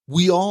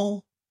We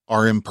all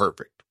are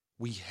imperfect.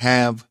 We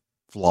have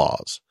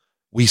flaws.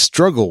 We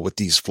struggle with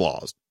these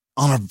flaws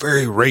on a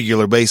very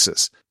regular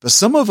basis. But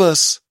some of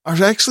us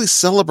are actually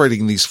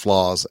celebrating these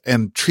flaws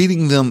and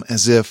treating them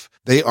as if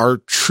they are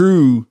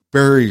true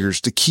barriers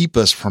to keep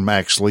us from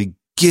actually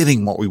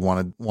getting what we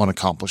want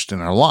accomplished in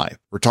our life.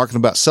 We're talking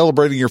about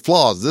celebrating your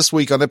flaws this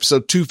week on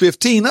episode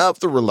 215 of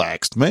The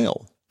Relaxed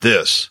Male.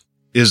 This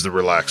is The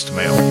Relaxed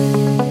Male,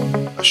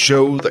 a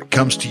show that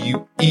comes to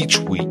you each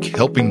week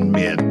helping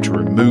men to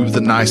remove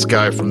the nice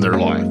guy from their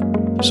life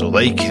so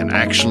they can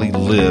actually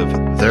live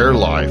their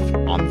life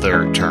on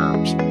their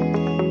terms.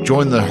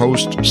 Join the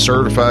host,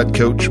 certified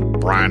coach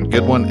Brian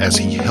Goodwin, as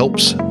he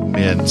helps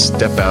men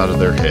step out of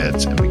their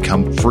heads and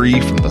become free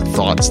from the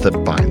thoughts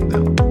that bind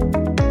them.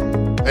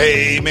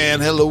 Hey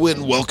man, hello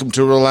and welcome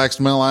to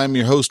Relaxed Male. I am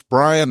your host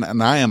Brian,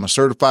 and I am a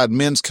certified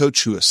men's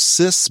coach who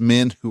assists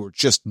men who are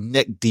just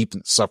neck deep in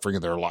the suffering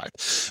of their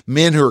life.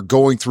 Men who are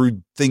going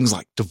through things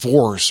like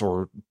divorce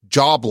or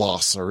job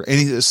loss or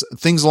any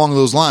things along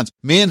those lines.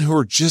 Men who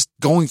are just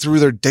going through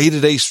their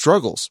day-to-day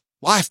struggles.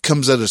 Life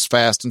comes at us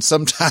fast, and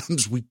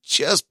sometimes we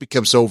just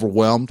become so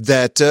overwhelmed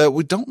that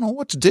we don't know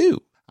what to do.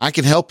 I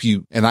can help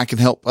you, and I can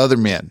help other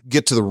men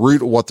get to the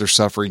root of what their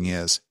suffering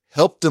is.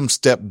 Help them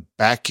step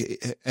back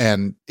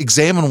and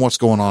examine what's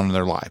going on in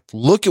their life.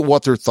 Look at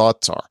what their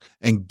thoughts are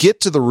and get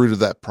to the root of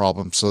that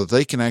problem so that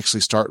they can actually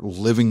start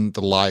living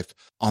the life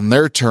on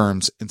their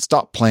terms and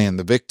stop playing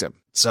the victim.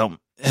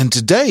 And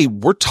today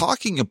we're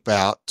talking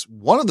about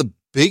one of the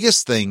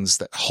biggest things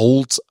that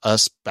holds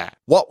us back,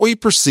 what we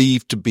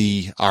perceive to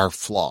be our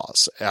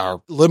flaws,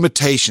 our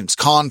limitations,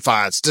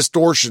 confines,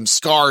 distortions,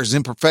 scars,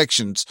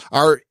 imperfections,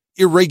 our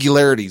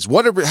irregularities,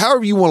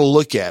 however you want to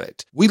look at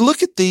it. We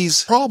look at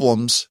these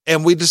problems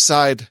and we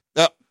decide,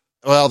 oh,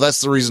 well, that's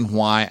the reason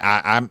why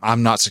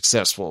I'm not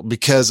successful,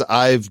 because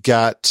I've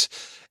got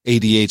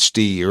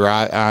ADHD, or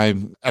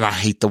and I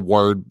hate the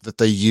word that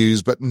they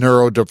use, but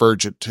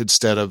neurodivergent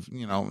instead of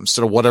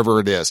whatever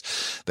it is.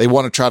 They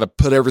want to try to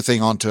put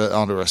everything onto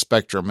a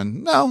spectrum.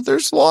 And no,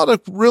 there's a lot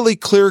of really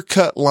clear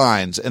cut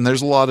lines, and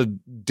there's a lot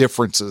of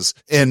differences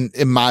in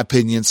my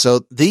opinion.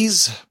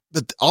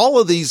 But all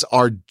of these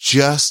are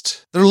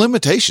they're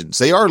limitations.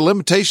 They are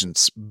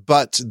limitations,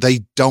 but they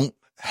don't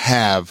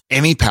have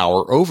any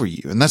power over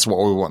you. And that's what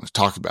we want to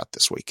talk about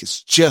this week,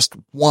 is just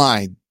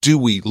why do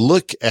we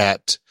look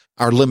at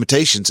our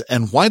limitations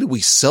and why do we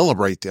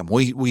celebrate them?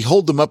 We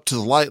hold them up to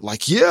the light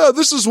like, yeah,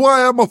 this is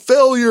why I'm a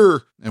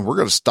failure. And we're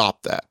going to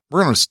stop that.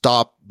 We're going to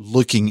stop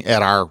looking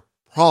at our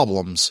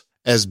problems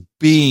as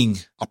being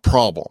a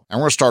problem. And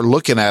we're going to start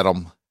looking at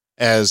them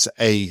as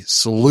a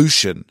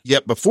solution.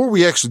 Yet before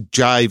we actually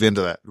dive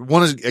into that, I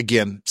want to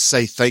again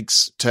say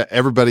thanks to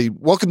everybody.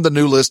 Welcome the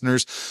new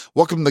listeners.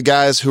 Welcome the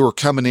guys who are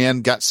coming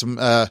in. Got some,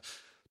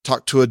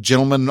 talked to a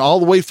gentleman all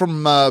the way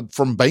from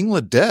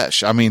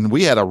Bangladesh. I mean,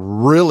 we had a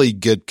really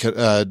good,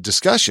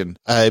 discussion,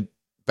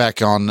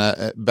 back on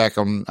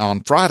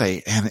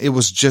Friday. And it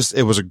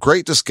was a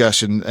great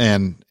discussion.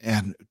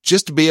 And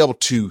just to be able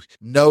to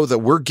know that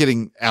we're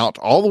getting out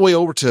all the way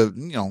over to,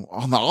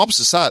 on the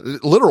opposite side,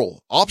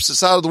 literal opposite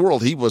side of the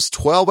world. He was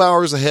 12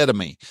 hours ahead of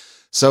me.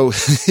 So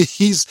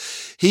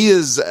this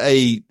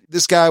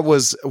guy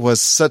was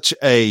such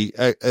a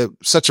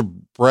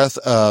breath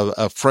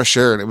of fresh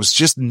air. And it was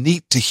just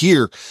neat to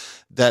hear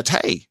that,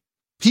 hey,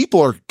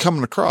 people are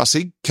coming across.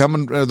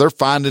 They're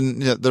finding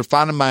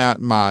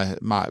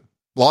my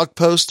blog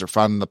post, they're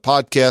finding the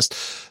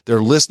podcast,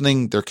 they're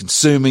listening, they're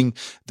consuming,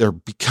 they're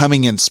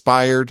becoming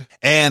inspired,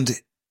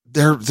 and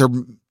they're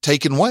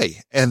taken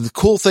away. And the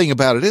cool thing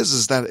about it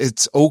is that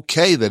it's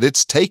okay that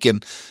it's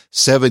taken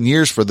 7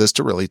 years for this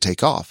to really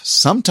take off.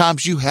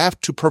 Sometimes you have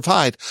to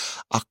provide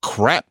a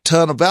crap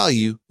ton of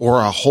value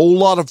or a whole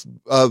lot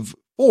of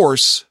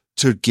force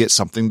to get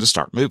something to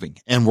start moving.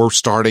 And we're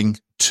starting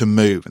to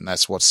move. And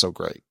that's what's so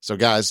great. So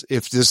guys,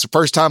 if this is the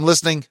first time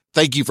listening,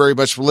 thank you very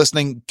much for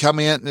listening. Come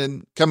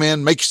in,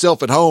 make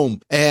yourself at home,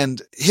 and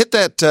hit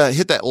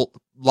that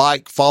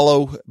like,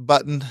 follow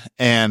button,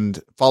 and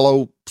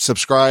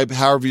subscribe,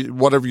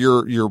 whatever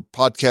your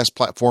podcast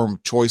platform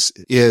choice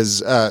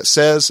is,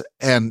 says.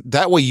 And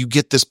that way you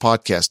get this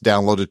podcast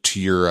downloaded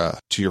to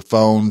your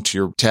phone, to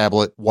your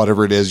tablet,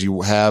 whatever it is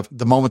you have,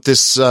 the moment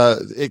this,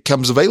 it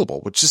comes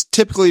available, which is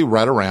typically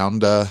right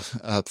around,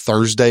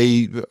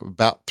 Thursday,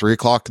 about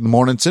 3:00 in the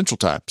morning Central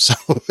Time.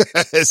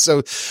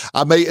 So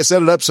I may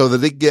set it up so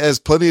that it has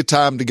plenty of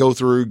time to go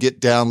through,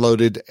 get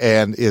downloaded,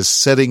 and is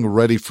setting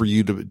ready for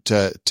you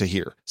to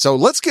hear. So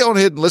let's go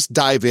ahead and let's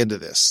dive into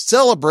this.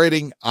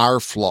 Celebrating our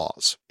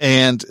flaws.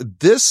 And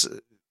this,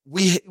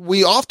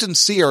 we often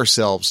see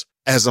ourselves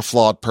as a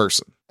flawed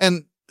person.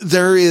 And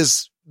there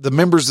is the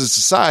members of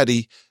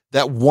society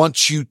that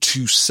wants you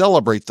to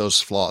celebrate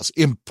those flaws.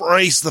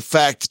 Embrace the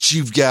fact that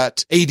you've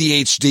got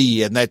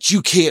ADHD and that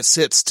you can't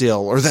sit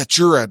still, or that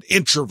you're an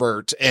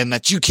introvert and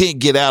that you can't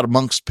get out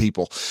amongst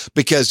people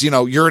because, you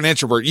know, you're an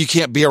introvert. You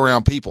can't be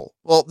around people.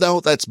 Well, no,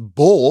 that's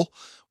bull.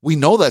 We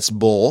know that's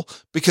bull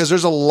because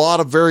there's a lot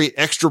of very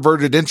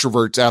extroverted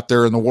introverts out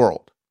there in the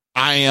world.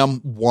 I am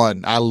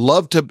one.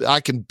 I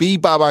can be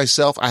by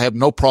myself. I have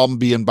no problem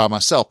being by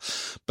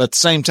myself. But at the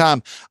same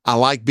time, I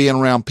like being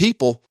around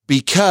people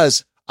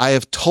because I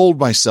have told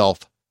myself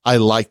I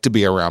like to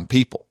be around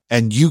people.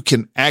 And you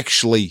can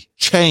actually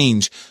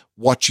change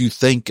what you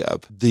think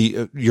of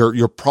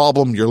your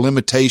problem, your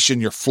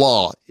limitation, your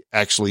flaw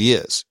actually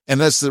is.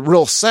 And that's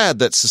real sad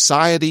that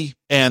society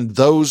and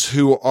those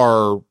who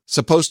are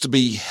supposed to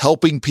be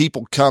helping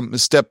people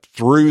step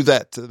through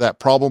that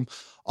problem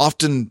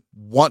often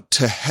want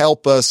to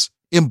help us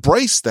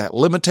embrace that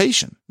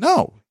limitation.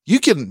 No, you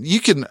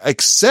can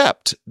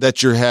accept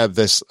that you have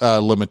this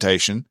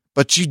limitation,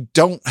 but you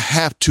don't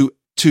have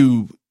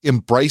to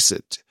embrace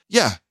it.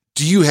 Yeah.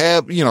 Do you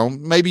have,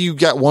 maybe you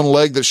got one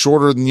leg that's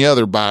shorter than the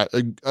other by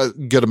a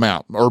good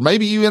amount, or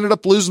maybe you ended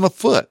up losing a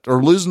foot or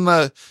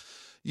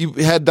you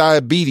had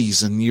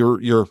diabetes and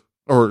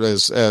or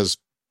as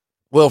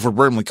Wilford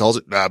Brimley calls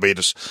it,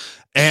 diabetes.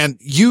 And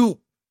you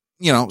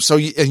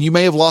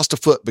may have lost a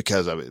foot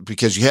because of it,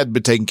 because you hadn't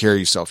been taking care of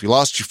yourself. You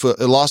lost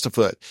a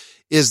foot.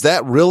 Is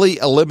that really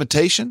a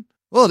limitation?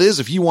 Well, it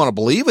is if you want to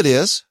believe it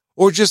is,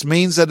 or it just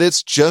means that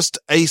it's just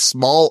a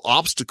small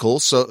obstacle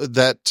so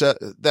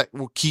that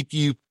will keep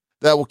you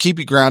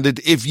grounded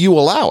if you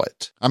allow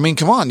it. I mean,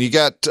 come on, you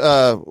got,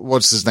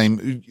 what's his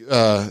name?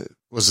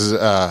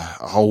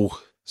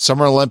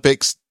 Summer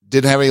Olympics,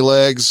 didn't have any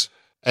legs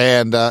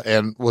and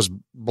was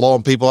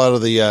blowing people out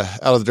of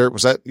the dirt.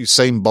 Was that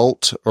Usain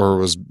Bolt,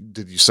 or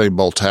did Usain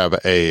Bolt have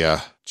a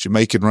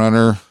Jamaican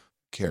runner?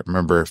 Can't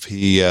remember if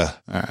he, all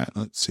right,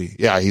 let's see.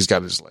 Yeah, he's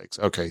got his legs.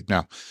 Okay.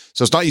 Now,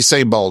 so it's not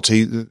Usain Bolt.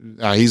 He's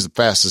the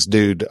fastest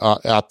dude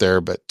out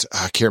there, but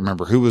I can't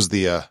remember who was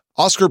the,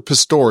 Oscar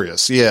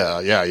Pistorius.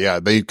 Yeah.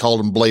 They called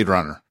him Blade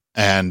Runner.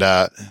 And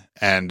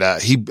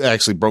he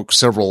actually broke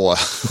several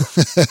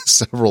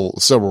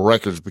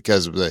records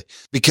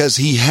because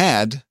he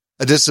had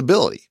a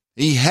disability.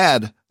 He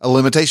had a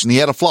limitation. He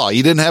had a flaw.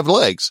 He didn't have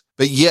legs,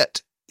 but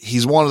yet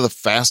he's one of the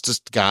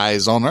fastest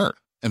guys on earth.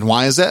 And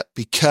why is that?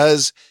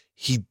 Because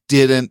he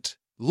didn't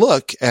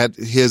look at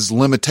his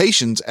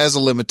limitations as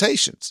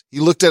limitations. He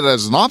looked at it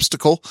as an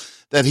obstacle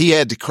that he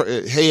had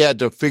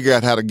to figure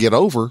out how to get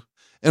over.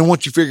 And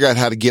once you figure out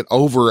how to get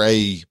over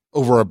a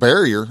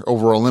barrier,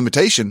 over a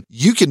limitation,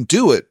 you can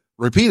do it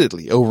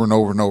repeatedly over and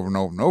over and over and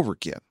over and over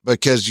again.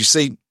 Because you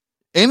see,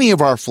 any of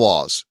our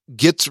flaws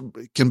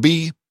can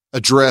be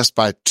addressed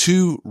by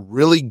two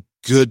really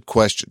good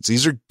questions.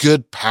 These are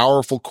good,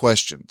 powerful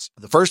questions.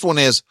 The first one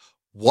is,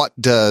 what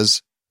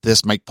does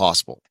this make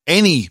possible?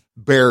 Any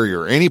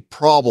barrier, any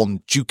problem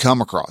that you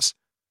come across,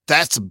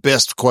 that's the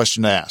best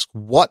question to ask.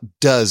 What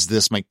does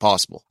this make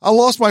possible? I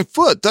lost my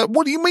foot.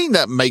 What do you mean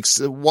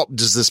what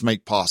does this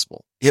make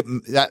possible?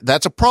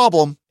 That's a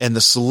problem, and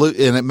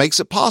it makes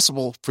it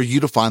possible for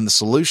you to find the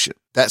solution.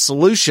 That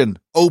solution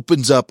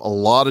opens up a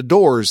lot of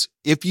doors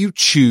if you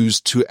choose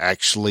to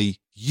actually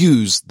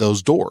use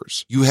those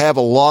doors. You have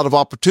a lot of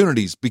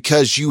opportunities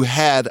because you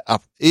had an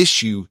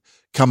issue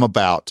come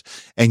about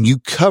and you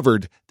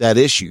covered that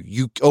issue.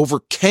 You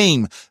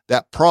overcame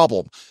that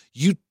problem.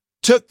 You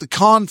took the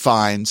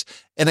confines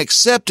and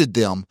accepted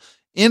them,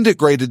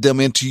 integrated them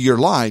into your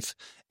life,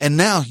 and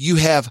now you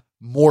have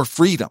more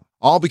freedom.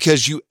 All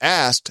because you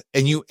asked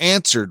and you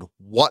answered,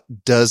 what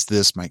does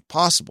this make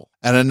possible?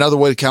 And another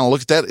way to kind of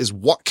look at that is,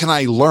 what can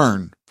I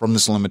learn from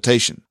this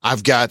limitation?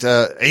 I've got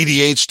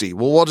ADHD.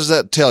 Well, what does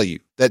that tell you?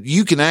 That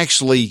you can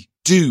actually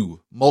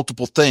do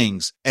multiple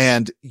things,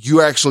 and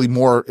you're actually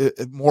more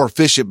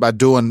efficient by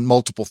doing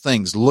multiple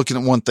things, looking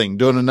at one thing,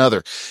 doing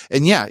another.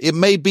 And yeah, it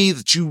may be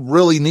that you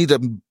really need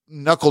to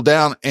knuckle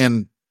down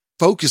and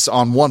focus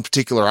on one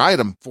particular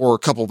item for a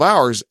couple of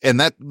hours, and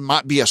that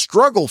might be a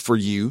struggle for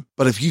you.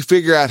 But if you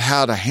figure out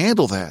how to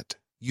handle that,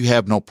 you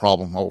have no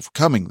problem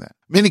overcoming that.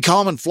 Many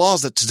common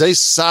flaws that today's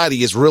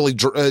society is really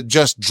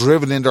just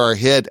driven into our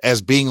head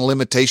as being a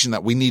limitation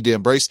that we need to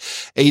embrace.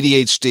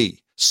 ADHD.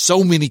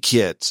 So many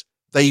kids,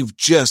 they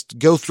just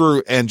go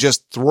through and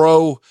just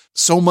throw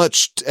so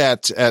much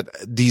at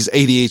these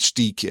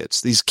ADHD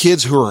kids, these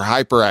kids who are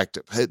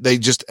hyperactive. They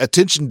just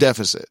attention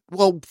deficit.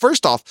 Well,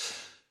 first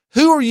off,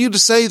 who are you to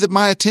say that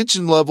my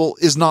attention level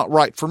is not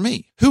right for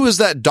me? Who is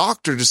that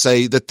doctor to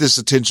say that this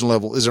attention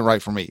level isn't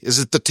right for me? Is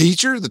it the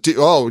teacher?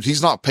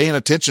 He's not paying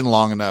attention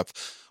long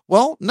enough.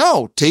 Well,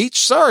 no,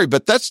 sorry,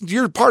 but that's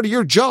part of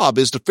your job,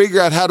 is to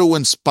figure out how to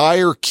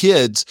inspire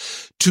kids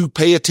to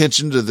pay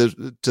attention to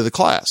the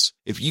class.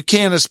 If you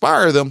can't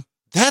inspire them,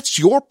 that's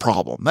your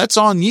problem. That's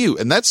on you.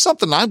 And that's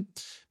something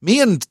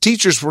me and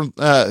teachers from,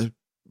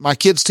 my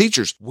kids'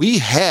 teachers, we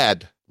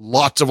had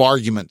lots of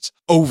arguments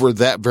over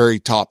that very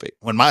topic.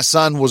 When my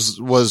son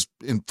was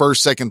in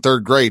first, second,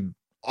 third grade,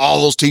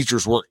 all those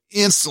teachers were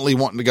instantly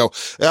wanting to go,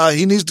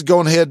 he needs to go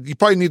ahead. You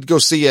probably need to go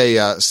see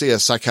a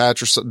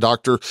psychiatrist,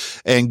 doctor,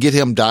 and get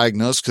him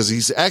diagnosed, because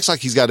he acts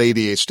like he's got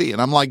ADHD.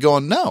 And I'm like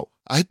going, no,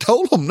 I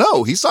told him,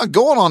 no, he's not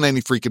going on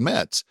any freaking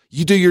meds.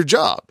 You do your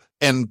job.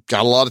 And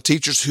got a lot of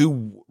teachers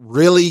who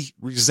really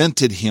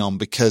resented him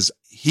because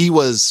he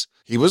was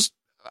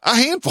a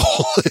handful.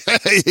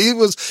 he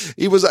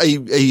was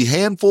a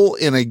handful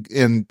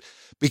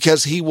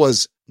because he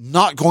was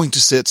not going to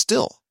sit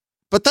still.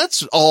 But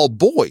that's all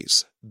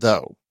boys,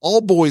 though.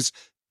 All boys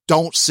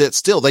don't sit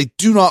still. They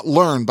do not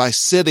learn by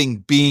sitting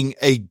being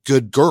a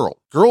good girl.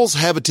 Girls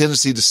have a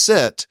tendency to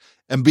sit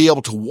and be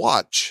able to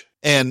watch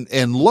and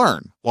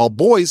learn. While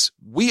boys,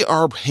 we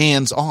are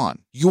hands on.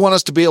 You want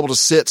us to be able to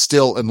sit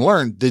still and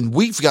learn, then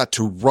we've got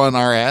to run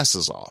our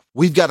asses off.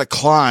 We've got to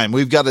climb.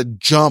 We've got to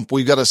jump.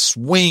 We've got to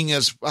swing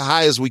as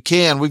high as we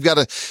can. We've got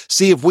to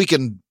see if we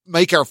can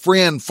make our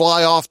friend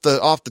fly off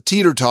the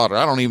teeter-totter.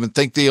 I don't even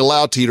think they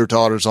allow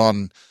teeter-totters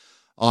on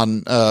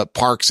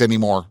parks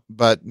anymore.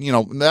 But,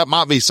 that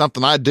might be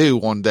something I do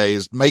one day,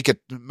 is make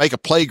a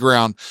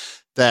playground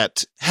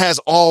that has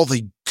all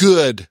the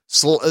good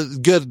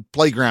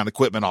playground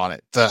equipment on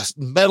it. The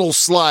metal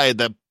slide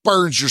that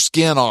burns your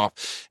skin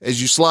off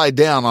as you slide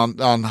down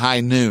on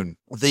high noon.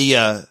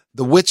 The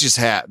witch's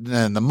hat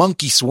and the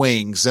monkey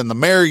swings and the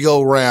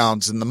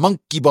merry-go-rounds and the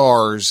monkey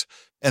bars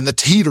and the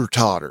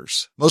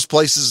teeter-totters. Most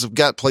places have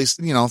got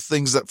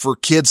things that for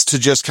kids to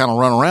just kind of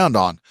run around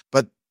on.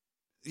 But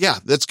yeah,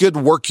 that's good to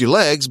work your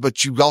legs,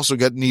 but you also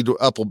need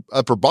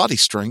upper body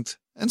strength.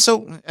 And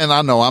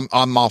I know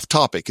I'm off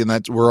topic, and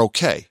that we're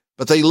okay.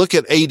 But they look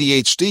at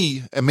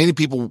ADHD, and many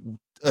people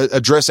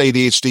address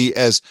ADHD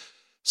as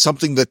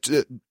something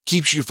that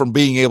keeps you from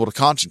being able to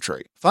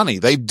concentrate. Funny,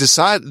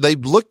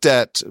 they've looked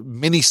at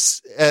many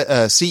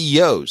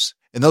CEOs,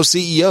 and those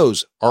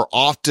CEOs are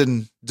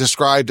often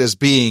described as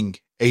being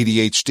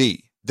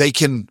ADHD. They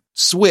can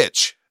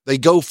switch. They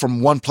go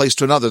from one place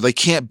to another. They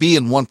can't be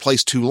in one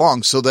place too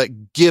long. So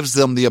that gives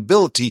them the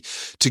ability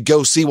to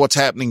go see what's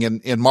happening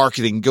in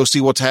marketing, go see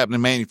what's happening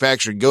in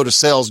manufacturing, go to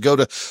sales, go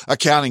to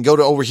accounting, go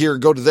to over here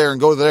and go to there and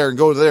go to there and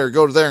go to there and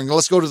go to there. And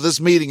let's go to this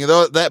meeting and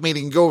that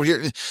meeting and go over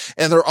here.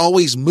 And they're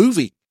always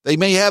moving. They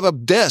may have a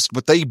desk,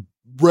 but they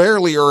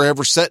rarely are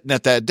ever sitting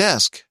at that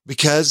desk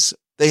because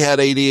they had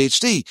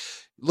ADHD.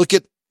 Look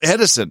at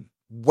Edison.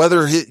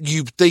 Whether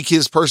you think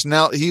his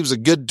personality, he was a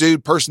good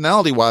dude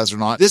personality wise or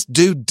not, this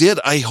dude did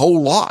a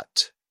whole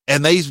lot.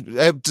 And they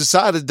have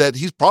decided that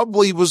he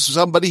probably was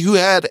somebody who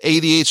had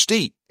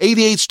ADHD.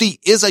 ADHD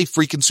is a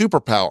freaking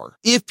superpower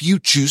if you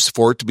choose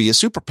for it to be a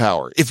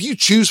superpower. If you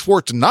choose for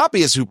it to not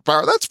be a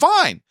superpower, that's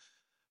fine.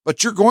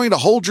 But you're going to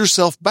hold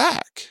yourself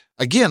back.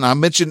 Again, I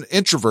mentioned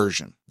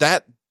introversion.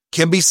 That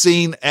can be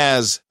seen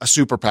as a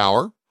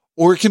superpower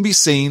or it can be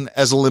seen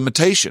as a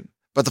limitation.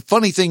 But the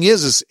funny thing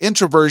is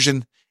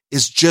introversion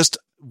is just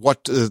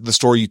what the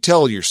story you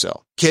tell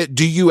yourself.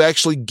 Do you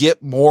actually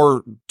get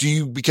more? Do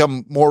you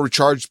become more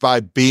recharged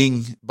by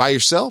being by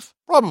yourself?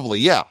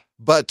 Probably, yeah.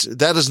 But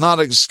that is not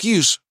an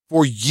excuse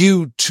for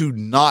you to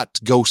not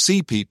go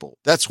see people.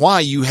 That's why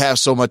you have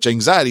so much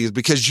anxiety, is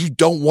because you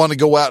don't want to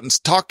go out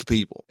and talk to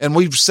people. And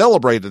we've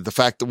celebrated the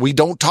fact that we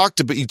don't talk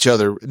to each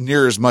other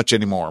near as much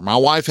anymore. My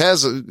wife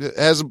has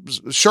a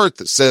shirt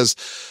that says,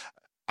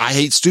 "I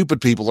hate stupid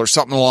people," or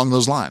something along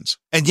those lines.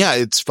 And yeah,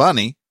 it's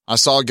funny. I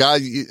saw a guy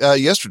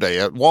yesterday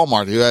at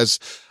Walmart who has,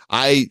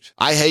 I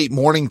hate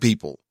morning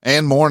people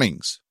and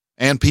mornings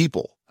and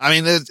people. I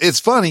mean, it's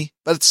funny,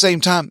 but at the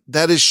same time,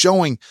 that is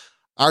showing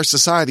our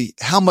society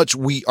how much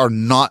we are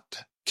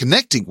not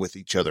connecting with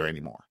each other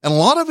anymore. And a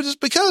lot of it is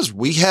because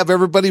we have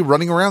everybody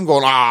running around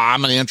going,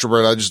 I'm an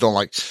introvert. I just don't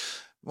like.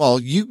 Well,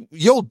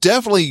 you'll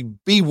definitely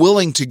be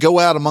willing to go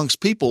out amongst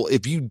people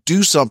if you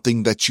do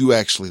something that you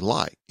actually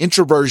like.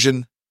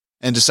 Introversion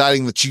and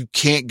deciding that you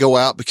can't go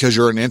out because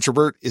you're an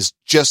introvert is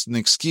just an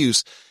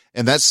excuse.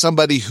 And that's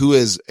somebody who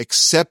is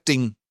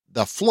accepting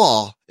the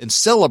flaw and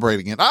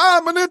celebrating it.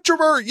 I'm an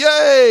introvert.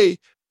 Yay.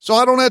 So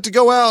I don't have to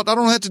go out. I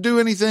don't have to do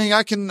anything.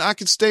 I can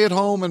stay at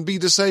home and be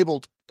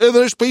disabled. And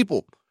there's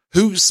people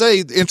who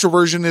say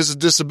introversion is a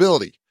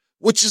disability,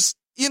 which is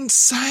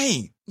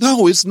insane.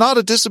 No, it's not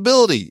a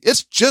disability.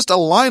 It's just a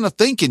line of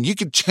thinking. You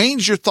can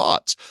change your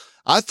thoughts.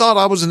 I thought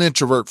I was an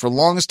introvert for the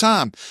longest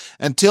time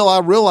until I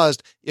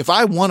realized if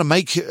I want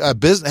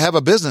to have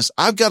a business,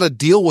 I've got to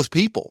deal with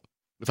people.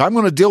 If I'm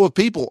going to deal with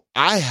people,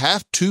 I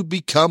have to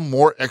become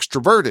more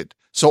extroverted.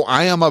 So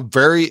I am a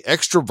very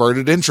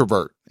extroverted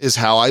introvert is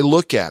how I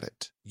look at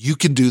it. You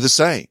can do the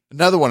same.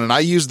 Another one, and I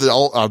use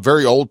a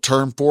very old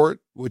term for it,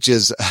 which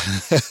is,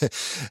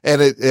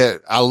 and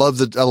I love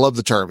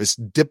the term. It's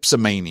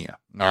dipsomania.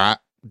 All right.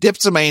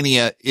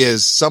 Dipsomania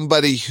is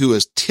somebody who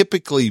is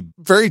typically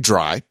very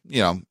dry,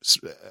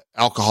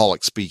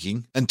 alcoholic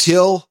speaking,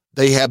 until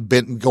they have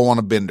go on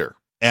a bender.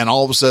 And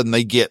all of a sudden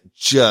they get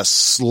just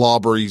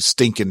slobbery,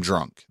 stinking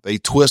drunk. They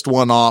twist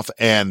one off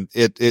and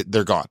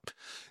they're gone.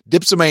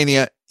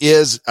 Dipsomania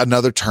is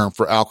another term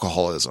for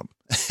alcoholism.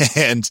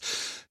 And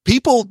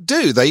people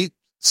they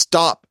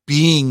stop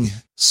being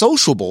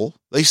sociable.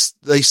 They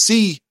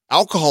see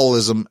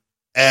alcoholism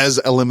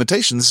as a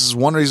limitation. This is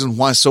one reason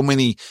why so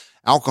many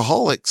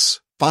alcoholics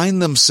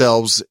find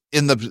themselves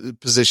in the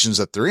positions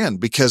that they're in,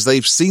 because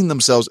they've seen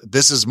themselves.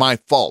 This is my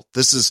fault.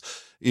 This is,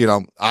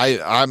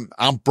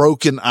 I'm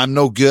broken. I'm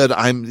no good.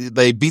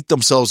 They beat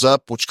themselves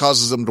up, which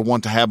causes them to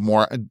want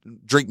to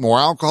drink more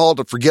alcohol,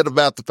 to forget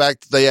about the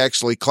fact that they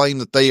actually claim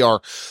that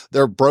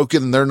they're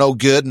broken and they're no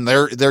good and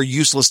they're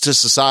useless to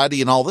society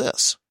and all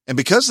this. And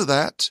because of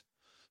that,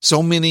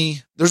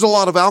 there's a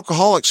lot of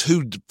alcoholics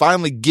who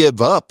finally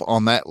give up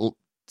on that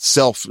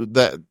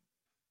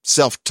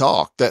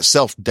self-talk, that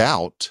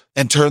self-doubt,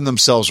 and turn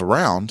themselves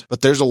around.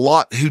 But there's a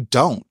lot who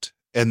don't,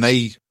 and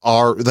they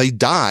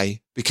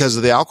die because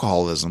of the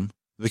alcoholism,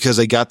 because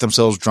they got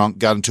themselves drunk,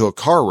 got into a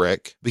car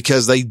wreck,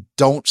 because they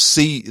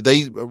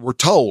were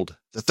told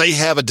that they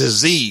have a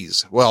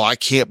disease. Well,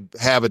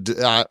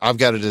 I've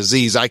got a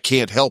disease. I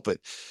can't help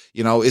it.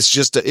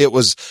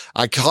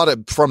 I caught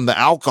it from the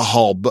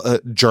alcohol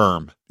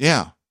germ.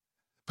 Yeah.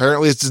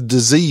 Apparently it's a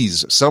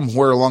disease.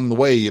 Somewhere along the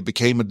way, it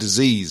became a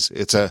disease.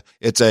 It's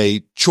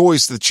a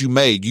choice that you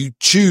made. You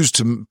choose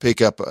to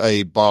pick up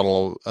a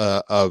bottle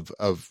of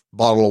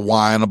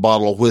wine, a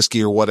bottle of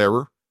whiskey, or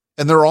whatever.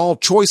 And they're all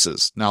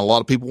choices. Now, a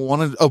lot of people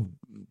want to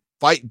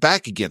fight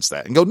back against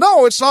that and go,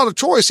 no, it's not a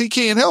choice. He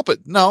can't help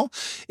it. No,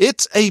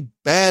 it's a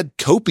bad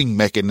coping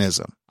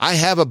mechanism. I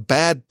have a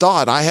bad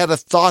thought. I had a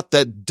thought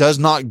that does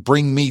not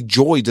bring me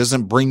joy,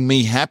 doesn't bring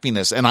me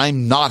happiness, and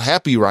I'm not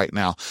happy right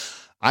now.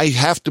 I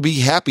have to be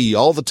happy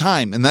all the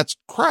time, and that's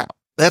crap.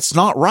 That's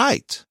not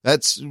right.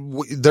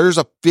 There's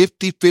a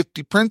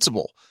 50-50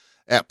 principle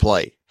at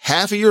play.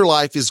 Half of your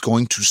life is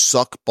going to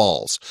suck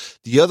balls.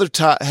 The other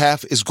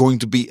half is going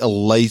to be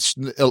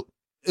elation.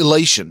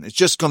 It's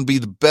just going to be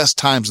the best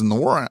times in the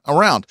world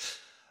around.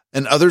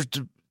 And other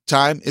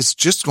time, it's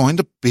just going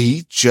to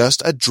be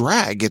just a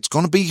drag. It's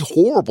going to be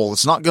horrible.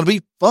 It's not going to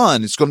be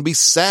fun. It's going to be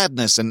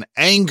sadness and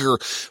anger,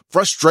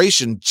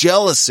 frustration,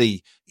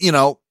 jealousy,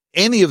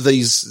 any of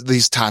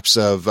these types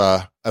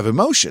of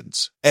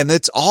emotions. And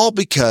it's all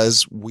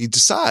because we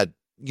decide,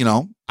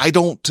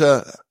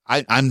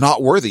 I'm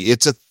not worthy.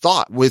 It's a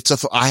thought.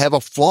 I have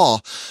a flaw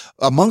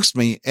amongst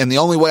me, and the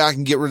only way I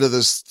can get rid of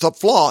this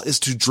flaw is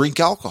to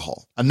drink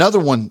alcohol. Another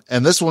one,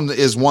 and this one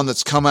is one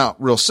that's come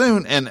out real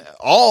soon, and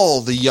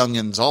all the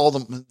youngins, all the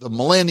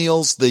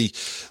millennials, the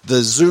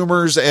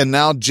Zoomers, and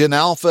now Gen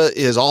Alpha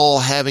is all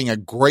having a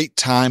great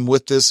time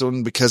with this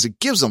one because it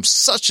gives them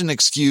such an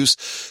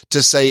excuse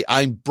to say,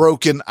 I'm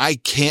broken, I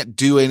can't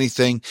do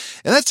anything.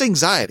 And that's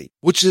anxiety,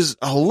 which is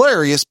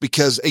hilarious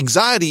because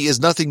anxiety is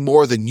nothing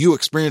more than you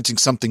experiencing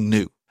something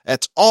new.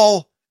 That's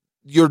all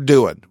you're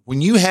doing.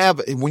 When you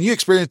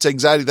experience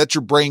anxiety, that's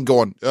your brain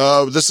going,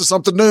 this is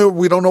something new.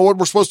 We don't know what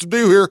we're supposed to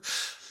do here.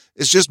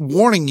 It's just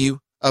warning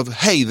you of,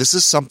 hey, this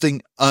is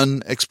something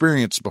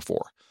unexperienced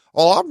before.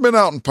 Oh, I've been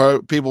out in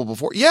people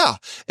before. Yeah.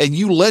 And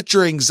you let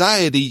your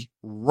anxiety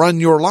run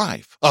your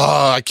life.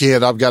 Oh, I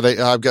can't. I've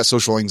got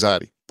social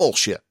anxiety.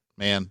 Bullshit,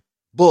 man.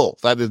 Bull.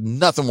 That is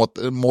nothing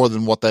more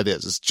than what that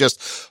is. It's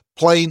just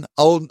plain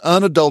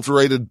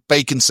unadulterated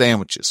bacon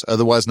sandwiches,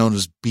 otherwise known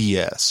as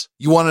BS.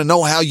 You want to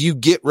know how you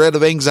get rid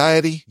of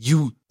anxiety?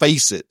 You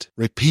face it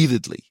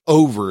repeatedly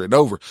over and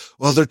over.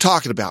 Well, they're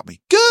talking about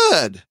me.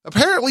 Good.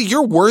 Apparently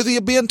you're worthy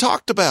of being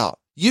talked about.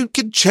 You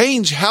can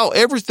change how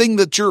everything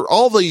that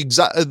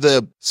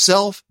the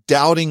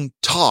self-doubting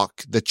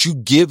talk that you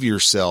give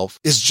yourself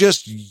is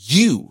just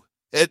you.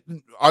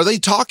 Are they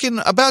talking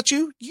about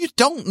you? You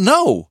don't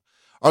know.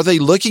 Are they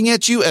looking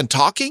at you and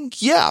talking?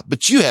 Yeah,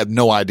 but you have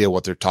no idea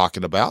what they're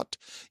talking about.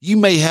 You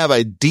may have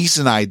a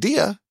decent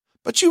idea,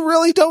 but you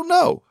really don't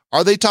know.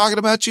 Are they talking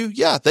about you?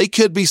 Yeah, they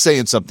could be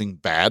saying something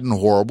bad and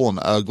horrible and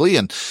ugly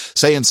and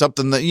saying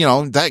something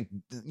that,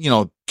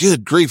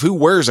 good grief, who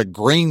wears a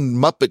green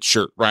Muppet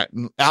shirt right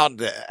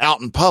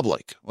out in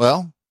public?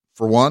 Well,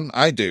 for one,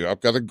 I do. I've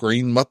got a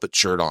green Muppet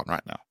shirt on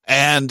right now.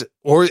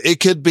 Or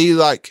it could be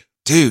like,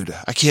 dude,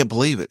 I can't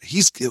believe it.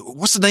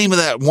 What's the name of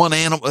that one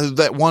animal,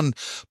 that one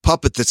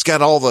puppet that's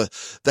got all the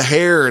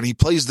hair and he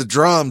plays the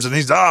drums and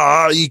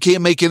you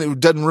can't make it. It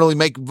doesn't really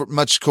make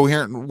much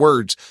coherent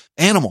words.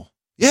 Animal.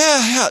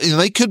 Yeah.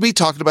 They could be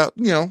talking about,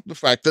 the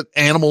fact that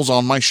animal's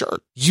on my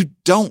shirt. You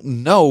don't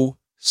know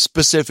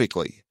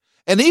specifically.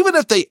 And even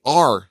if they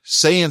are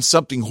saying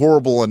something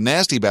horrible and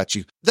nasty about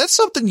you, that's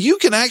something you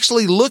can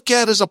actually look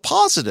at as a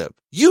positive.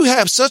 You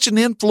have such an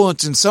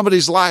influence in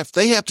somebody's life,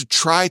 they have to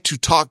try to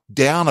talk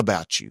down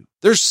about you.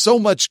 There's so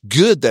much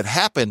good that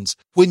happens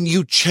when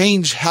you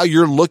change how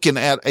you're looking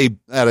at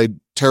a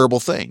terrible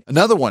thing.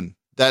 Another one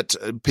that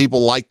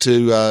people like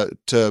to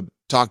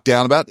talk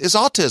down about is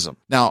autism.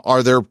 Now,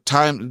 are there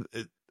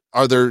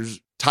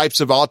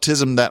types of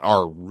autism that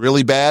are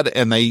really bad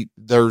and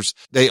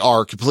they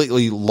are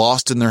completely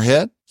lost in their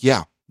head?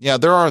 Yeah,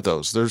 there are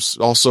those. There's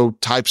also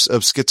types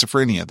of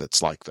schizophrenia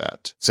that's like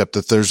that, except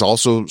that there's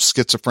also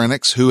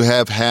schizophrenics who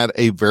have had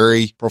a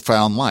very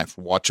profound life.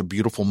 Watch A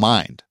Beautiful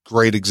Mind.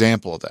 Great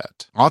example of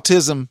that.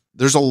 Autism,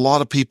 there's a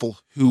lot of people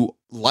who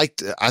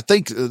I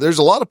think there's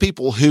a lot of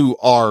people who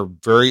are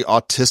very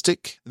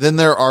autistic. Then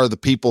there are the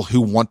people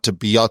who want to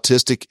be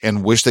autistic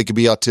and wish they could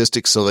be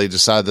autistic, so they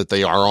decide that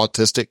they are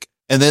autistic.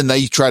 And then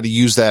they try to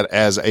use that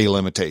as a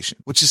limitation,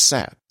 which is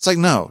sad. It's like,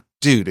 no,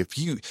 dude, if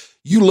you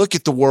look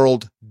at the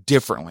world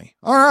differently.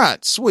 All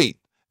right, sweet.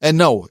 And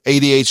no,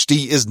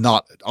 ADHD is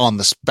not on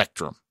the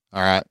spectrum.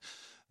 All right.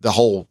 The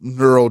whole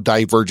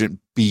neurodivergent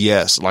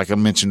BS, like I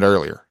mentioned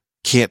earlier.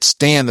 can't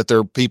stand that there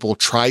are people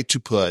try to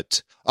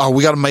put, oh,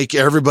 we got to make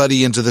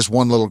everybody into this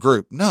one little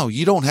group. No,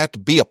 you don't have to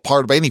be a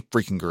part of any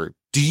freaking group.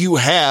 Do you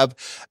have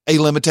a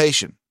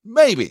limitation?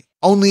 Maybe.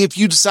 Only if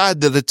you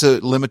decide that it's a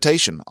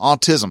limitation.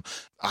 Autism.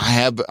 I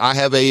have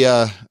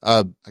a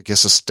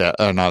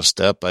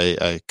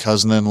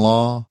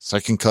cousin-in-law,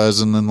 second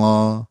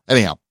cousin-in-law.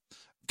 Anyhow,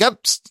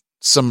 got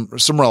some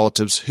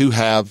relatives who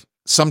have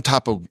some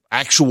type of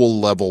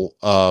actual level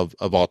of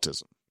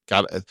autism.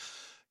 Got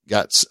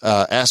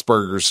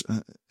Asperger's,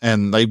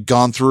 and they've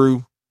gone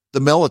through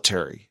the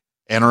military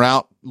and are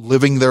out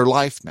living their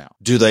life now.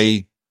 Do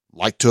they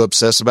like to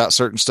obsess about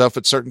certain stuff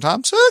at certain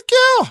times? Heck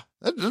yeah.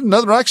 There's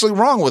nothing actually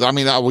wrong with it. I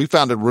mean, we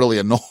found it really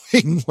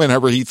annoying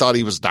whenever he thought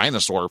he was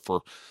Dinosaur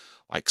for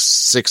like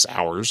 6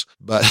 hours,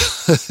 but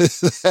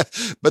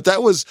that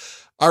was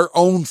our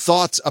own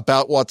thoughts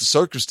about what the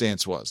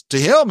circumstance was. To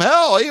him,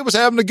 hell, he was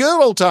having a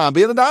good old time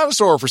being a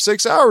dinosaur for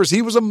 6 hours.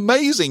 He was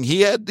amazing.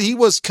 He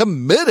was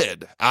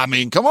committed. I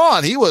mean, come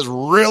on. He was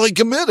really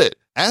committed.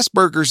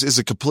 Asperger's is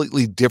a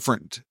completely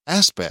different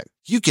aspect.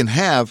 You can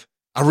have,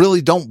 I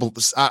really don't,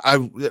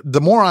 the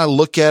more I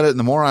look at it and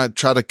the more I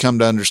try to come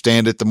to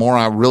understand it, the more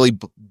I really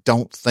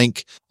don't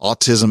think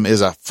autism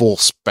is a full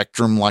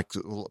spectrum like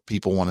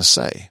people want to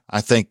say.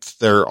 I think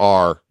there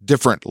are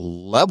different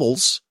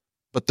levels,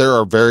 but there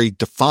are very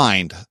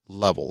defined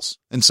levels.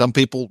 And some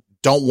people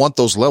don't want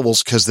those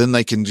levels because then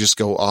they can just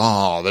go,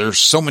 oh, there's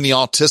so many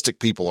autistic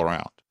people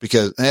around.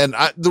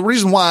 The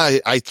reason why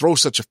I throw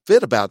such a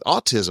fit about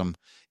autism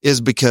is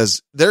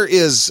because there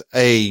is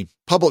a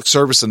public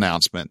service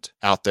announcement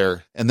out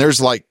there, and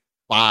there's like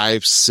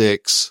 5,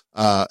 6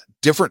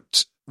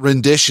 different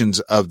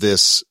renditions of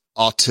this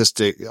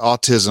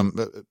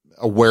autism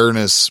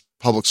awareness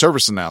public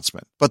service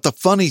announcement. But the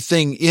funny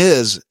thing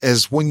is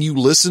when you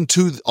listen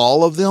to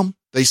all of them,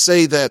 they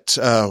say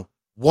that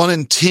 1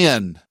 in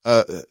 10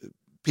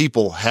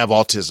 people have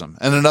autism,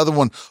 and another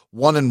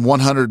one in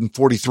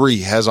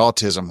 143 has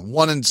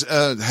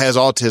autism. Has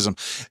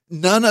autism.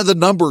 None of the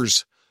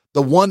numbers,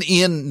 the 1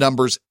 in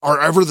numbers, are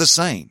ever the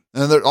same.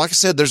 And like I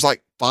said, there's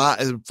like 5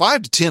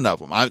 to 10 of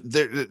them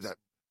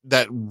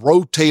that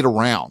rotate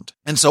around.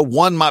 And so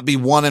one might be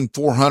 1 in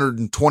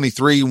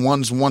 423,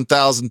 one's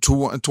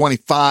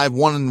 1,025,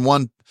 1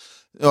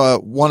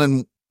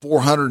 in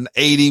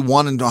 480,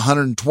 1 in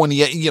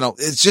 128.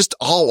 It's just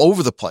all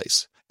over the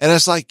place. And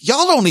it's like,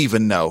 y'all don't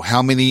even know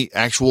how many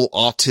actual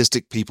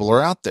autistic people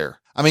are out there.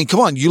 I mean,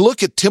 come on, you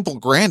look at Temple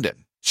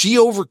Grandin. She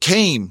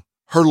overcame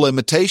her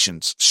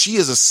limitations. She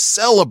is a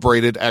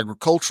celebrated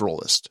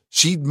agriculturalist.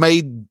 She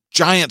made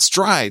giant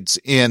strides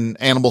in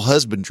animal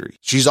husbandry.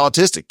 She's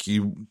autistic.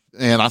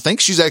 And I think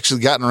she's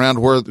actually gotten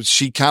around where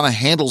she kind of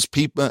handles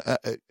people,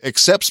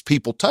 accepts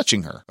people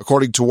touching her,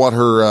 according to what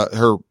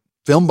her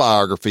film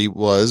biography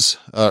was,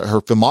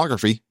 her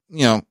filmography,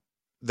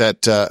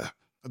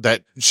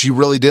 that she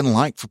really didn't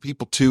like for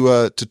people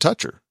to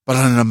touch her. But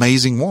an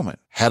amazing woman,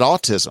 had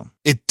autism.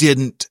 It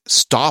didn't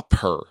stop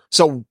her.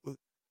 So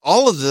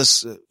all of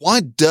this, why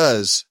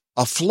does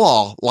a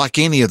flaw like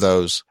any of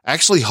those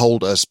actually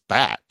hold us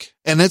back?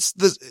 And it's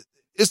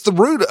the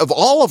root of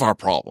all of our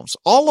problems,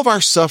 all of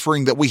our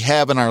suffering that we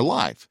have in our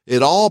life.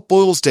 It all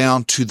boils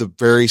down to the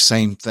very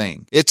same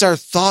thing. It's our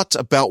thoughts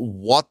about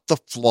what the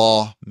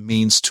flaw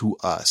means to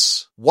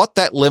us, what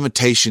that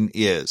limitation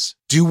is.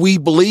 Do we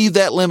believe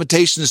that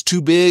limitation is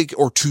too big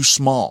or too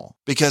small?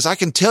 Because I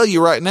can tell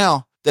you right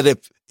now that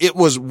if it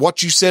was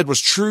what you said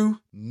was true,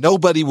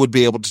 nobody would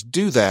be able to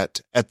do that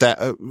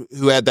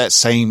who had that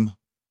same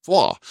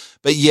flaw.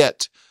 But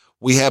yet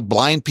we have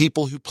blind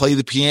people who play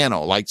the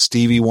piano like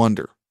Stevie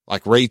Wonder,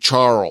 like Ray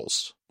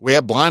Charles. We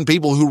have blind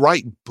people who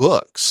write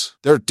books.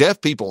 There are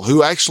deaf people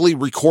who actually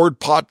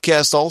record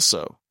podcasts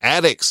also.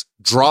 Addicts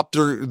drop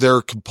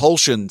their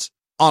compulsions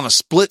on a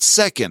split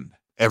second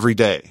every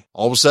day.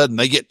 All of a sudden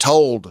they get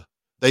told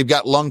they've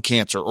got lung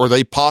cancer or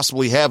they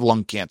possibly have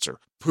lung cancer.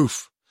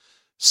 Poof.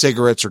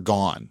 Cigarettes are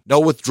gone. No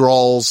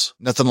withdrawals,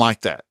 nothing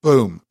like that.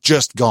 Boom,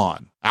 just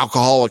gone.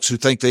 Alcoholics who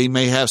think they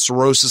may have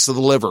cirrhosis of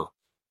the liver.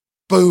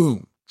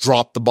 Boom,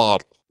 drop the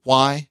bottle.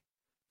 Why?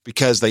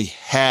 Because they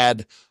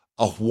had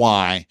a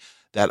why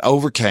that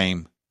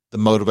overcame the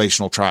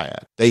motivational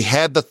triad. They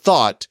had the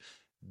thought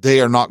they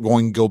are not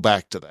going to go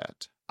back to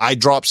that. I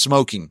dropped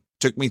smoking.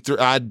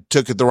 I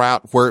took it the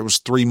route where it was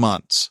 3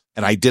 months,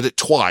 and I did it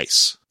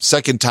twice.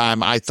 Second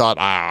time, I thought,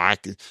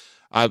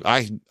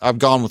 I've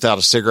gone without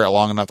a cigarette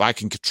long enough. I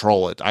can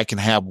control it. I can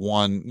have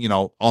one,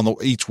 on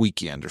each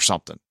weekend or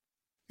something.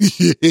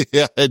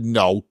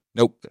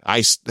 Nope.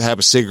 I have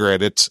a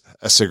cigarette. It's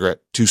a cigarette,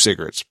 2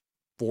 cigarettes,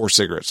 4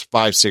 cigarettes,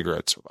 5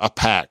 cigarettes, a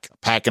pack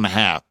and a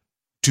half,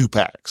 2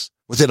 packs.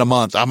 Within a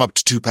month, I'm up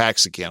to 2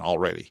 packs again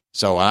already.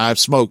 So I've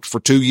smoked for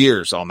 2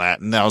 years on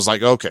that. And I was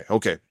like,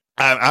 okay.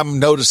 I'm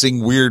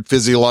noticing weird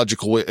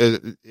physiological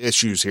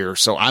issues here.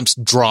 So I'm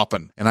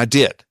dropping, and I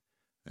did.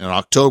 In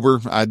October,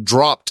 I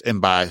dropped,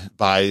 and by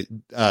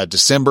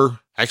December,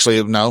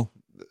 actually, no,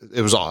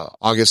 it was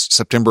August,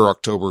 September,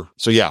 October.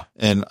 So yeah,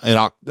 in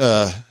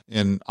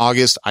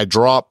August, I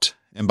dropped,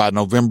 And by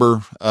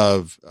November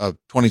of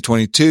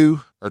 2022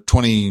 or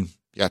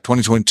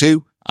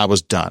 2022, I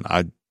was done.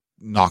 I'd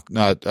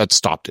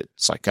stopped it.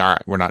 It's like, all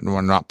right, we're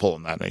not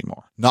pulling that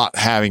anymore. Not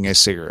having a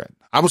cigarette.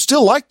 I would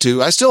still like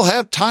to. I still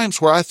have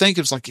times where I think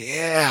it's like,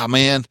 yeah,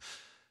 man,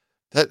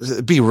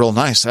 that'd be real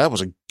nice. That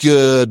was a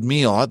good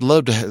meal. I'd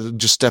love to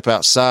just step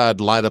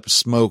outside, light up a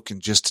smoke,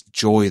 and just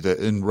enjoy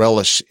and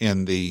relish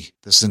in the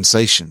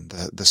sensation,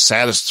 the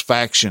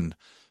satisfaction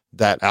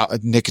that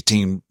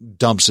nicotine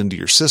dumps into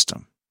your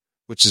system,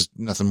 which is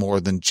nothing more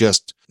than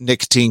just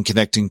nicotine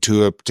connecting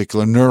to a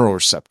particular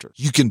neuroreceptor.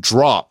 You can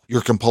drop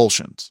your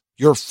compulsions.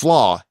 Your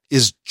flaw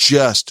is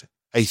just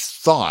a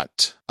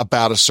thought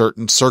about a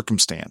certain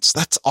circumstance.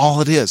 That's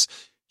all it is.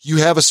 You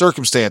have a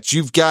circumstance.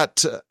 You've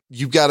got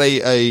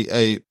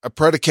a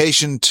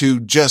predication to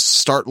just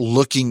start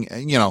looking,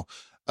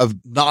 of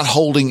not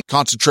holding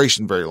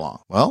concentration very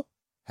long. Well,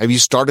 have you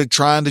started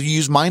trying to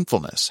use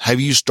mindfulness? Have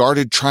you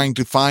started trying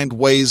to find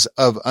ways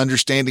of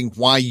understanding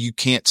why you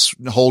can't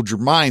hold your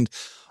mind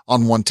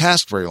on one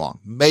task very long?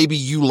 Maybe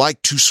you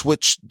like to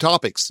switch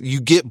topics.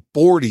 You get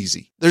bored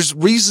easy. There's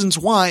reasons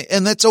why,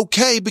 and that's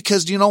okay,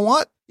 because you know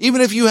what? Even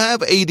if you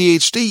have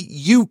ADHD,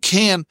 you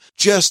can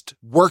just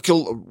work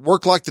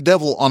like the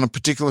devil on a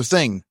particular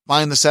thing.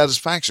 Find the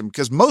satisfaction,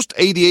 because most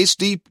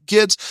ADHD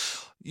kids,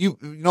 you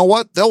know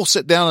what? They'll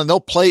sit down and they'll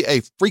play a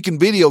freaking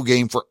video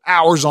game for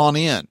hours on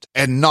end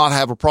and not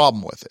have a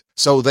problem with it.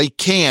 So they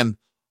can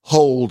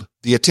hold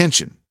the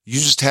attention. You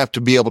just have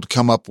to be able to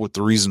come up with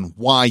the reason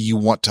why you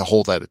want to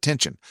hold that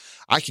attention.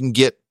 I can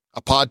get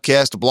a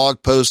podcast, a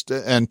blog post,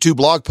 and 2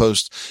 blog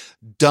posts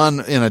done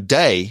in a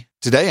day.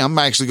 Today, I'm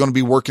actually going to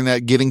be working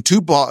at getting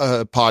 2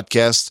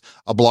 podcasts,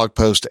 a blog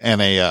post,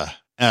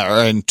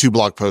 and 2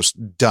 blog posts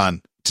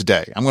done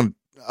today. I'm going to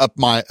up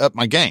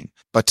my game.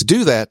 But to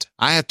do that,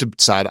 I have to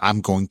decide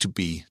I'm going to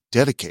be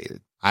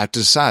dedicated. I have to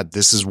decide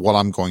this is what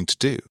I'm going to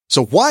do.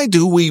 So why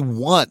do we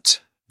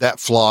want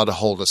that flaw to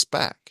hold us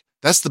back?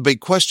 That's the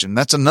big question.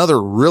 That's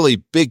another really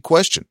big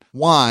question.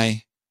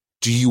 Why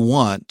do you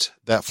want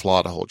that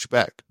flaw to hold you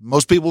back?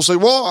 Most people say,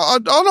 well, I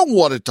don't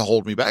want it to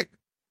hold me back.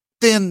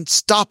 Then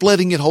stop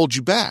letting it hold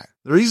you back.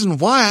 The reason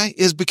why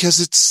is because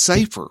it's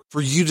safer for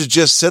you to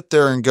just sit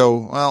there and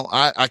go, well,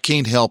 I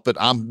can't help it.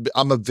 I'm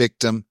a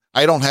victim.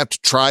 I don't have to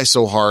try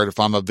so hard if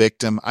I'm a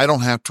victim. I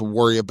don't have to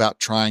worry about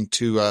trying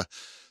to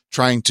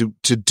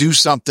do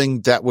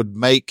something that would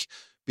make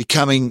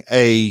becoming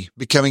a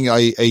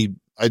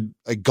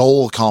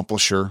goal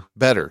accomplisher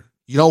better.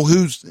 You know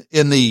who's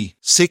in the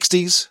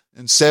 60s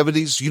and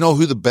 70s? You know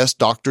who the best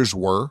doctors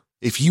were?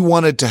 If you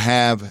wanted to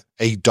have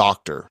a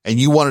doctor and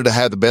you wanted to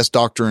have the best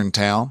doctor in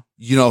town,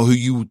 you know who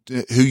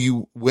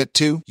you went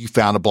to? You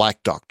found a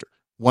black doctor.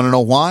 Want to know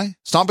why?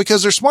 It's not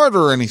because they're smarter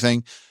or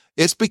anything.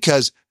 It's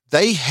because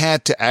they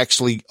had to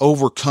actually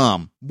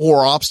overcome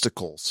more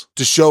obstacles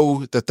to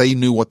show that they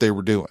knew what they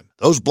were doing.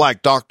 Those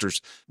black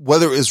doctors,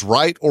 whether it was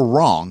right or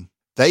wrong,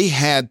 they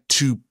had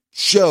to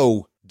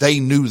show they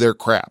knew their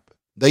crap.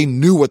 They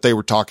knew what they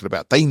were talking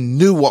about. They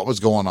knew what was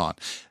going on.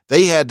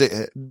 They had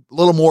a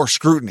little more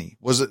scrutiny.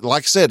 Was it,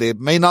 like I said, it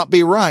may not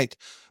be right,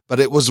 but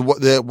it was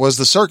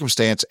the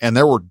circumstance. And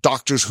there were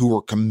doctors who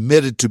were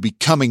committed to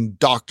becoming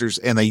doctors,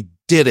 and they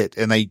did it,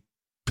 and they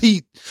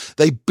beat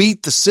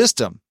the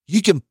system.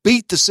 You can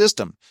beat the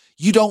system.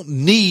 You don't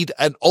need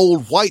an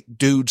old white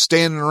dude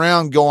standing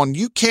around going,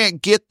 you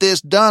can't get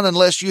this done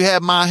unless you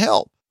have my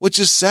help, which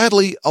is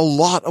sadly a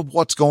lot of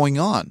what's going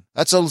on.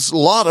 That's a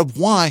lot of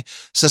why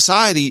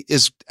society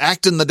is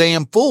acting the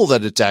damn fool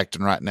that it's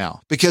acting right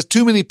now, because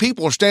too many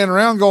people are standing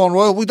around going,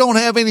 well, we don't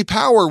have any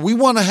power. We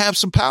want to have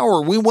some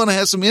power. We want to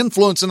have some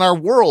influence in our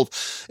world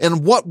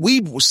and what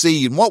we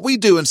see and what we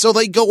do. And so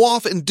they go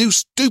off and do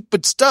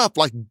stupid stuff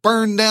like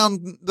burn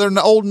down their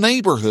old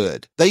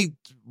neighborhood. They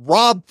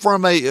rob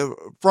from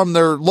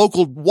their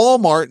local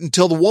Walmart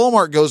until the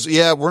Walmart goes,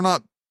 yeah, we're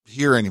not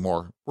here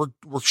anymore.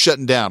 We're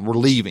shutting down. We're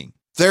leaving.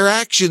 Their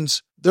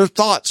actions, their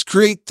thoughts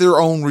create their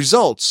own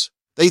results.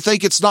 They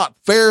think it's not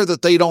fair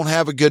that they don't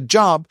have a good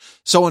job.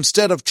 So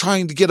instead of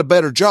trying to get a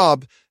better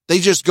job, they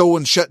just go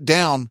and shut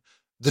down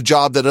the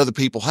job that other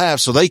people have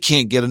so they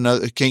can't get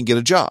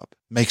a job.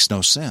 Makes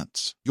no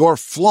sense. Your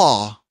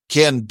flaw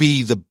can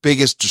be the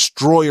biggest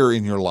destroyer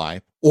in your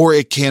life, or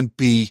it can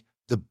be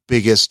the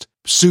biggest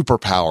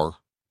superpower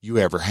you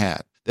ever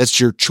had. That's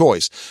your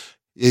choice.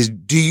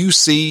 Do you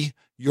see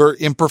your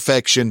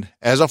imperfection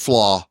as a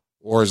flaw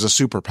or as a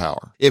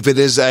superpower? If it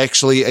is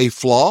actually a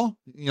flaw,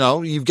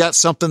 you've got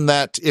something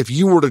that if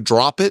you were to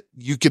drop it,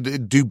 you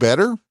could do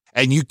better,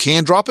 and you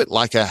can drop it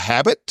like a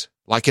habit,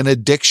 like an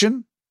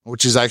addiction,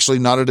 which is actually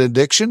not an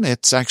addiction.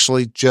 It's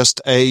actually just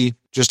a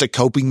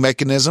coping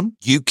mechanism.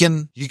 You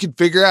can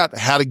figure out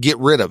how to get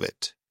rid of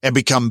it and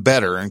become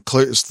better and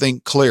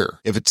think clear.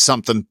 If it's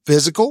something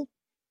physical,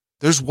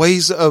 there's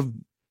ways of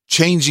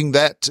changing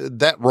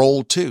that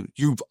role too.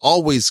 You've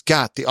always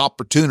got the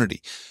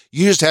opportunity.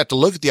 You just have to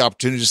look at the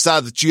opportunity,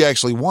 decide that you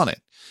actually want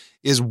it.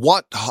 Is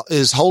what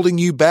is holding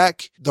you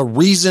back the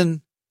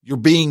reason you're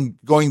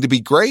going to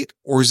be great,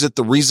 or is it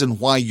the reason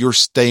why you're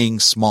staying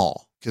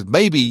small? Because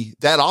maybe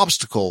that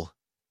obstacle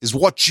is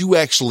what you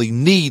actually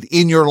need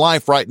in your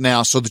life right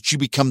now so that you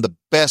become the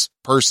best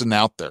person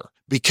out there.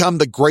 Become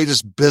the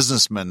greatest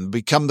businessman,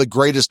 become the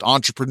greatest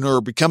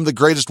entrepreneur, become the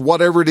greatest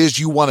whatever it is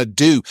you want to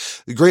do,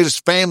 the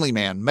greatest family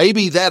man.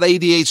 Maybe that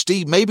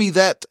ADHD, maybe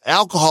that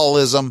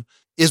alcoholism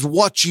is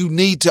what you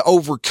need to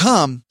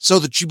overcome so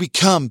that you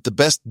become the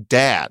best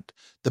dad,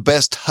 the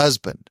best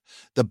husband,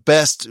 the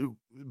best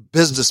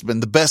businessman,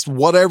 the best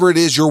whatever it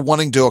is you're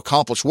wanting to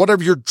accomplish,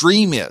 whatever your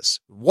dream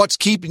is. What's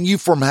keeping you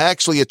from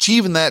actually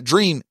achieving that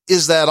dream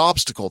is that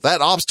obstacle.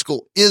 That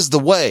obstacle is the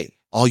way.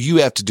 All you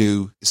have to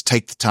do is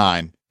take the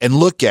time and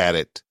look at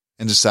it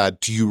and decide,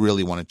 do you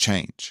really want to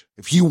change?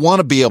 If you want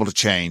to be able to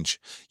change,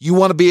 you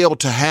want to be able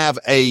to have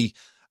a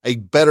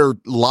better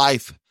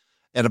life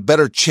and a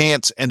better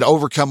chance and to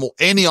overcome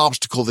any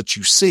obstacle that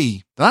you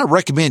see, then I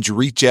recommend you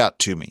reach out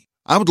to me.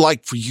 I would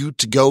like for you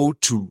to go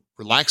to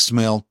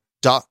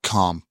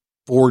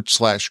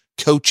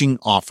relaxedmale.com/coaching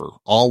offer,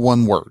 all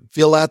one word.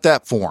 Fill out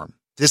that form.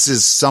 This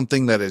is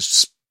something that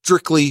is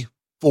strictly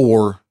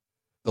for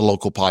the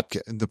local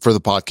podcast, for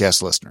the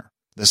podcast listener.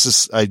 This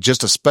is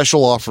just a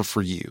special offer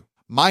for you.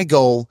 My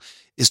goal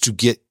is to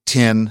get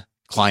 10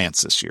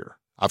 clients this year.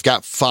 I've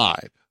got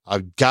 5.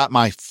 I've got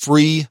my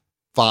free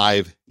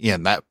 5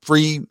 in. That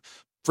free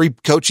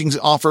coaching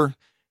offer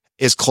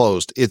is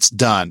closed. It's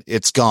done.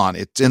 It's gone.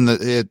 It's in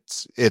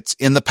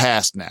the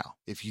past now.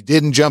 If you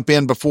didn't jump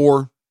in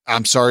before,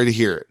 I'm sorry to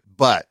hear it,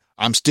 but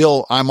I'm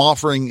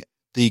offering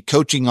the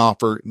coaching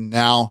offer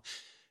now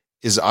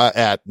is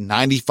at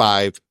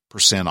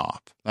 95%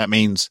 off. That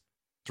means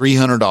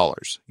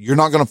 $300. You're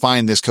not going to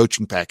find this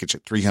coaching package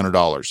at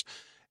 $300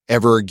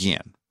 ever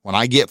again. When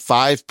I get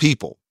 5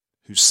 people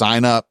who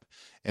sign up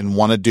and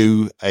want to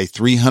do a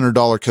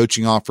 $300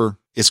 coaching offer,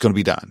 it's going to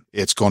be done.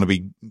 It's going to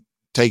be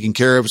taken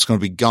care of. It's going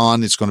to be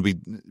gone. It's going to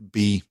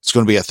be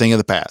a thing of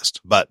the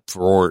past. But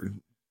for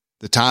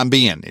the time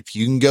being, if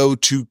you can go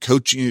to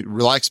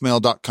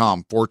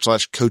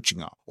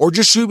relaxedmale.com/coaching off, or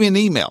just shoot me an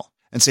email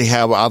and say, hey,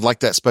 I'd like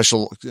that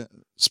special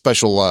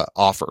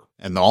offer.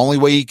 And the only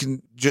way you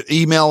can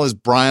email is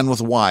Brian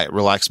with a Y at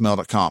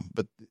relaxedmale.com.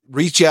 But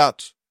reach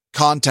out,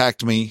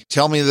 contact me,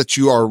 tell me that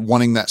you are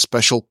wanting that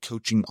special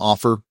coaching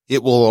offer.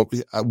 We'll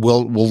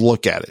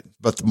look at it.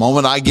 But the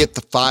moment I get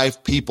the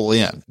 5 people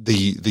in,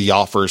 the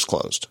offer is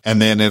closed,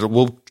 and then it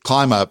will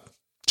climb up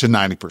to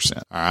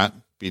 90%. All right.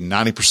 Be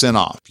 90%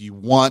 off. If you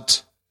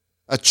want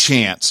a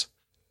chance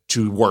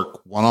to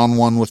work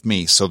one-on-one with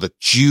me so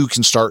that you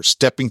can start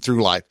stepping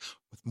through life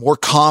with more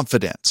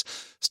confidence,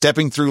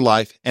 stepping through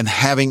life and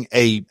having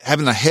a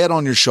head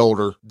on your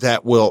shoulder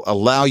that will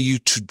allow you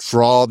to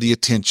draw the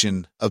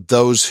attention of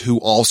those who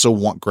also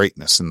want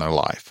greatness in their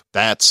life.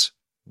 That's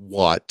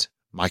what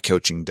my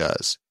coaching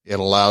does. It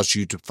allows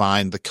you to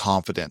find the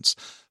confidence,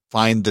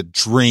 find the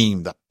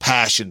dream, the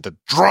passion, the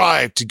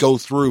drive to go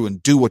through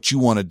and do what you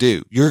want to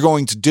do. You're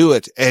going to do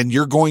it, and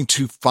you're going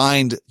to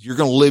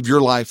live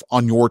your life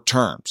on your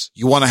terms.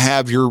 You want to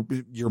have your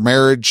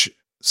marriage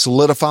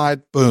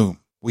solidified? Boom.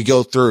 We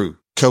go through.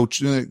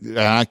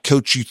 I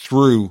coach you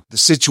through the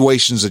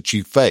situations that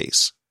you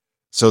face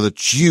so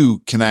that you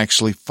can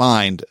actually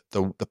find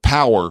the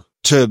power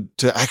to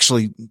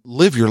actually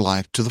live your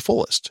life to the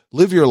fullest.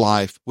 Live your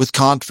life with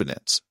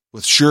confidence,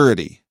 with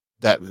surety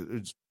that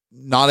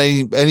not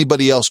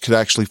anybody else could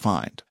actually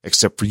find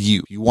except for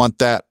you. You want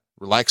that?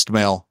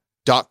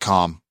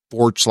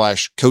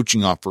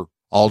 relaxedmale.com/coaching offer,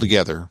 all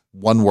together,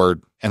 one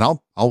word, and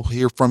I'll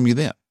hear from you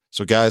then.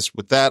 So guys,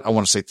 with that, I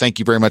want to say thank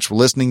you very much for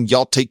listening.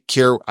 Y'all take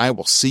care. I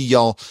will see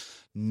y'all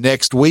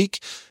next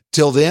week.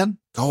 Till then,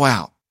 go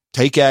out,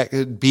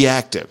 be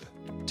active,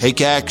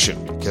 take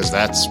action, because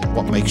that's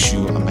what makes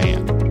you a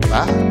man.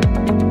 Bye.